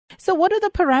So what are the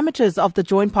parameters of the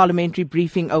joint parliamentary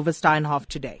briefing over Steinhoff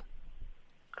today?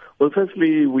 Well,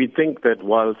 firstly, we think that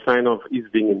while Steinhoff is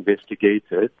being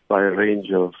investigated by a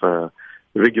range of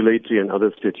regulatory and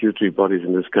other statutory bodies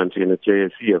in this country, and the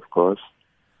JSE, of course,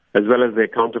 as well as their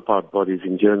counterpart bodies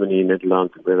in Germany,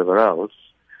 Netherlands, and wherever else,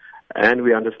 and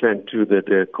we understand, too, that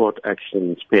there are court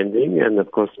actions pending and,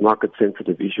 of course,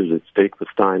 market-sensitive issues at stake for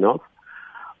Steinhoff,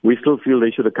 we still feel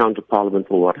they should account to Parliament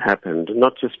for what happened,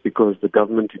 not just because the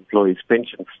government employees'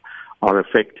 pensions are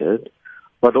affected,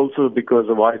 but also because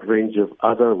a wide range of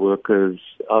other workers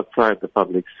outside the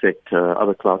public sector,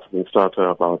 other classes and strata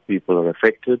of our people are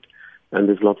affected, and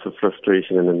there's lots of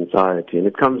frustration and anxiety. And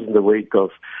it comes in the wake of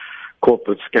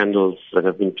corporate scandals that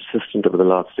have been persistent over the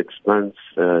last 6 months,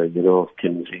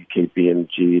 Kinsey,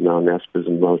 KPMG, now Naspers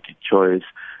and MultiChoice,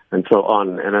 and so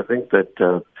on. And I think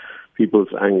that people's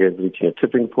anger is reaching a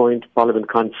tipping point.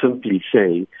 Parliament can't simply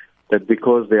say that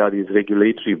because there are these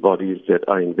regulatory bodies that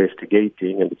are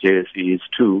investigating, and the JSE is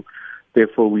too,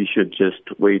 therefore we should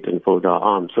just wait and fold our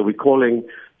arms. So we're calling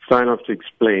Steinhoff to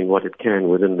explain what it can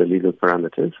within the legal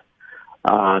parameters.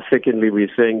 Secondly, we're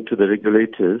saying to the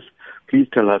regulators, please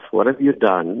tell us what have you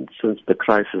done since the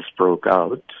crisis broke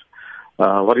out?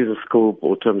 What is the scope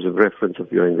or terms of reference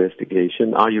of your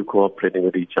investigation? Are you cooperating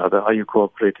with each other? Are you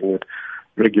cooperating with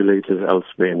regulators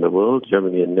elsewhere in the world,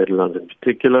 Germany and Netherlands in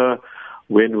particular?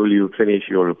 When will you finish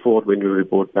your report? When will you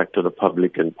report back to the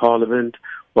public and Parliament?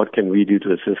 What can we do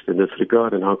to assist in this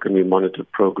regard? And how can we monitor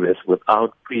progress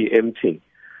without preempting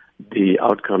the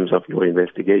outcomes of your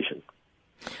investigation?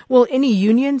 Will any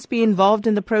unions be involved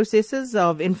in the processes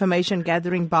of information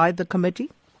gathering by the committee?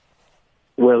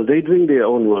 Well, they're doing their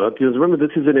own work. Because remember,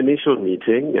 this is an initial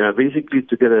meeting, basically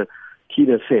to get a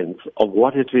keener sense of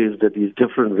what it is that these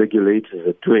different regulators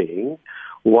are doing,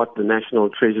 what the National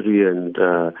Treasury and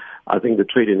I think the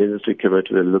Trade and Industry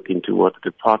Committee will look into what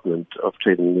the Department of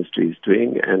Trade and Industry is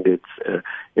doing, and its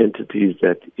entities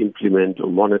that implement or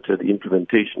monitor the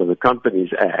implementation of the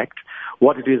Companies Act,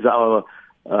 what it is our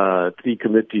three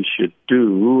committees should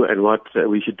do and what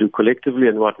we should do collectively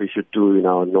and what we should do in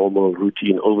our normal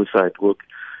routine oversight work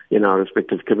in our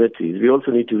respective committees. We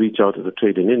also need to reach out to the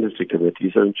Trade and Industry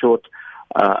Committee. So in short,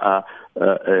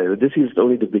 this is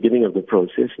only the beginning of the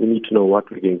process. We need to know what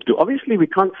we're going to do. Obviously, we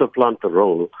can't supplant the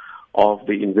role of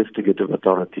the investigative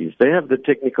authorities. They have the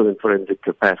technical and forensic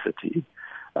capacity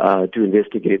to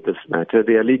investigate this matter.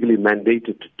 They are legally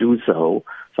mandated to do so.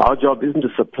 So our job isn't to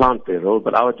supplant their role,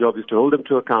 but our job is to hold them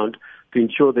to account, to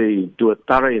ensure they do a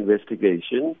thorough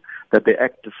investigation, that they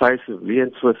act decisively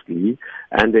and swiftly,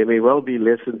 and there may well be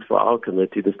lessons for our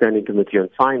committee, the Standing Committee on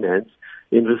Finance,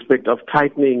 in respect of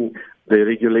tightening the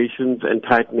regulations and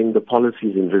tightening the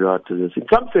policies in regard to this. In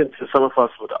some sense, some of us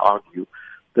would argue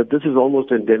that this is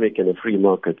almost endemic in a free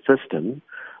market system,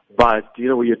 but,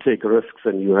 where you take risks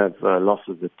and you have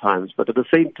losses at times. But at the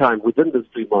same time, within this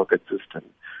free market system,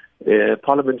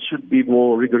 Parliament should be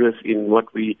more rigorous in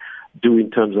what we do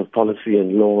in terms of policy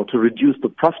and law to reduce the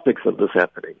prospects of this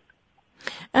happening.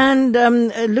 And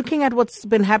looking at what's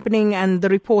been happening and the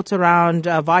reports around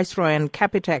Viceroy and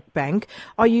Capitec Bank,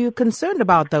 are you concerned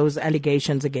about those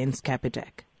allegations against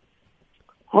Capitec?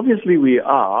 Obviously we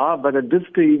are, but at this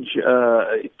stage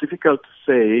it's difficult to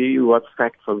say what's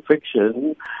fact from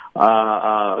fiction.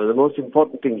 The most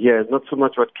important thing here is not so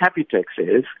much what Capitec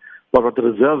says, but what the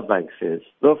Reserve Bank says.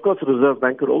 Though, of course, the Reserve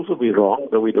Bank could also be wrong,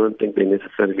 though we don't think they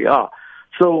necessarily are.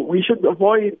 So we should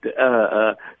avoid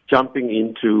jumping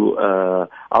into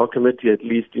our committee, at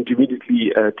least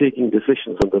intermediately taking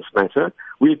decisions on this matter.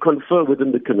 We'll confer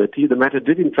within the committee. The matter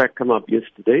did, in fact, come up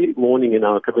yesterday morning in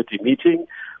our committee meeting.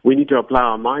 We need to apply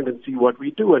our mind and see what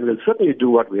we do, and we'll certainly do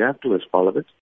what we have to as Parliament.